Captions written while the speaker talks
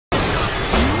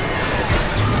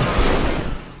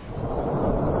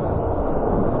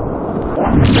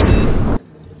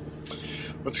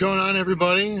What's going on,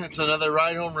 everybody? It's another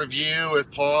Ride Home Review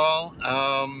with Paul,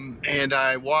 and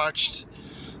I watched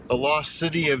The Lost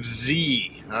City of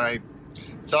Z. I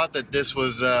thought that this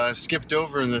was skipped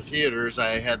over in the theaters.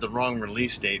 I had the wrong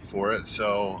release date for it,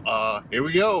 so here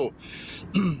we go.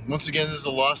 Once again, this is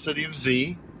The Lost City of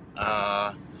Z,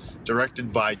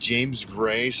 directed by James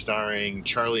Gray, starring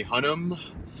Charlie Hunnam,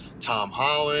 Tom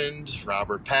Holland,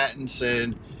 Robert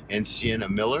Pattinson, and Sienna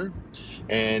Miller.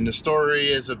 And the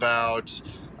story is about,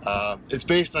 it's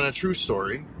based on a true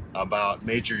story about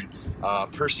Major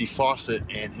Percy Fawcett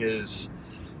and his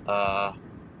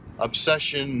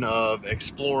obsession of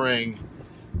exploring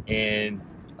in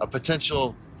a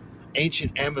potential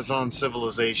ancient Amazon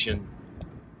civilization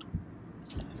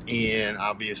in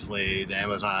obviously the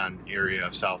Amazon area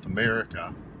of South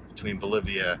America between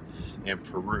Bolivia and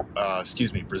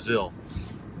Brazil.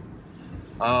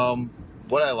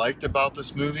 What I liked about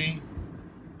this movie,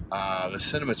 the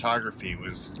cinematography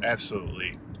was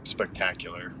absolutely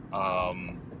spectacular.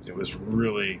 It was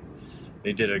really,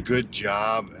 they did a good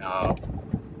job.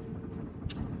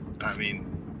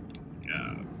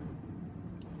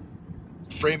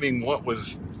 Framing what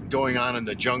was going on in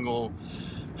the jungle.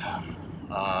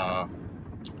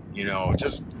 You know,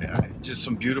 just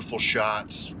some beautiful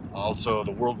shots. Also,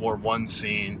 the World War I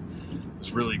scene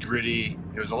was really gritty.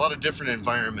 There was a lot of different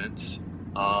environments.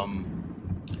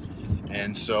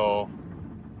 And so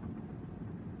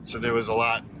there was a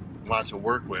lot to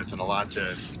work with and a lot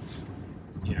to,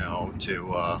 you know,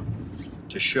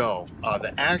 to show.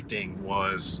 The acting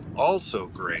was also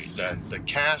great. The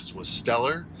cast was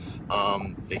stellar.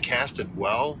 They casted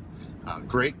well.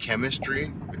 Great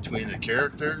chemistry between the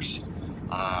characters.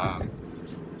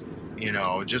 You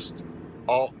know, just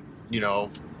all, you know,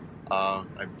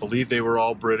 I believe they were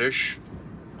all British.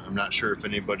 I'm not sure if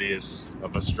anybody is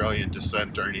of Australian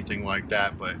descent or anything like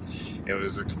that, but it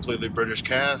was a completely British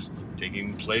cast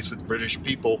taking place with British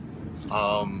people.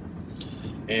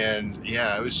 And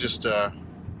yeah, it was just,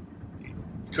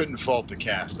 couldn't fault the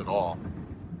cast at all.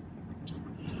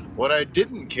 What I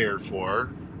didn't care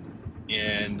for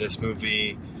in this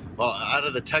movie, well, out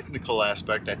of the technical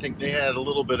aspect, I think they had a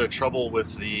little bit of trouble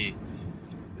with the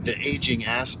aging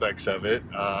aspects of it.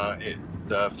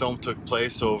 The film took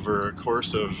place over a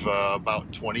course of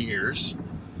about 20 years,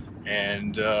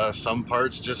 and some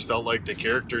parts just felt like the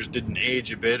characters didn't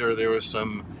age a bit, or there was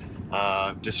some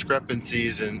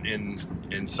discrepancies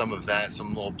in some of that,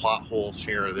 some little plot holes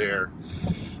here or there.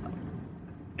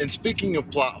 And speaking of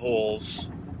plot holes,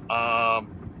 I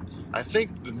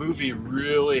think the movie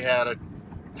really had a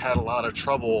lot of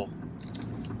trouble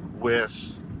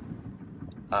with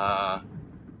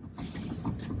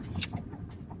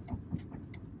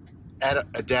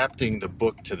adapting the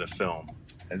book to the film.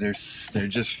 And there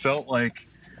just felt like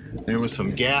there was some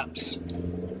gaps,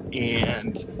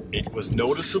 and it was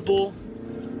noticeable.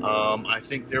 I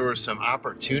think there were some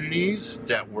opportunities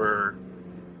that were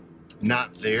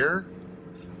not there.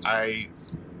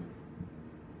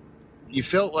 You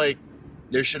felt like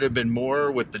there should have been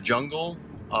more with the jungle,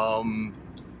 and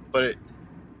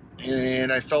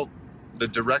I felt the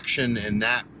direction in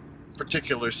that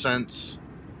particular sense,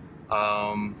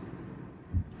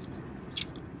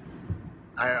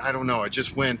 I don't know, it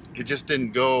just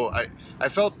didn't go. I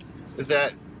felt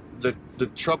that the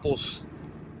troubles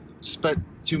spent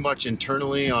too much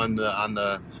internally on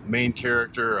the main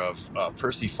character of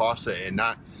Percy Fawcett, and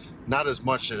not as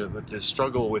much of the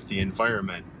struggle with the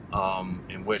environment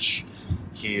in which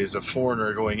he is a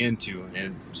foreigner going into,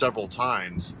 and several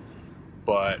times.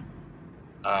 But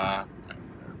I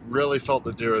really felt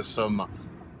that there was some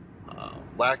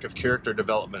lack of character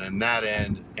development in that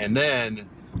end. And then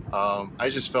I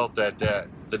just felt that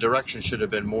the direction should have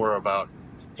been more about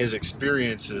his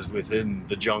experiences within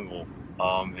the jungle,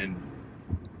 and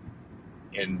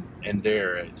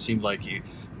there it seemed like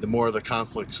the more of the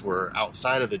conflicts were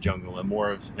outside of the jungle and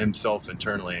more of himself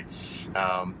internally.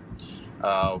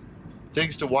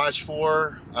 Things to watch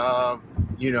for,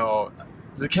 you know,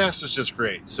 the cast was just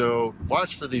great. So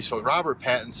watch for these folks. Robert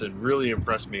Pattinson really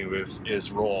impressed me with his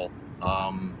role,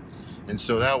 and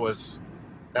so that was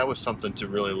something to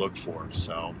really look for.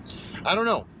 So I don't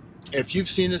know if you've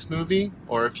seen this movie,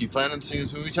 or if you plan on seeing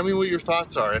this movie. Tell me what your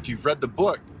thoughts are. If you've read the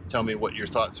book, tell me what your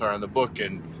thoughts are on the book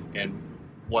and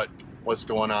what's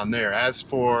going on there. As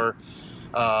for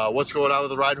what's going on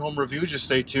with the Ride Home Review, just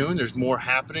stay tuned. There's more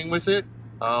happening with it.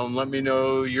 Let me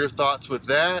know your thoughts with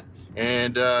that.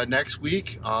 And next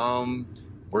week,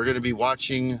 we're going to be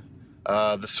watching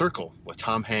The Circle with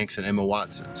Tom Hanks and Emma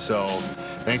Watson. So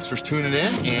thanks for tuning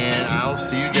in, and I'll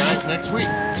see you guys next week.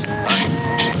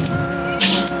 Bye.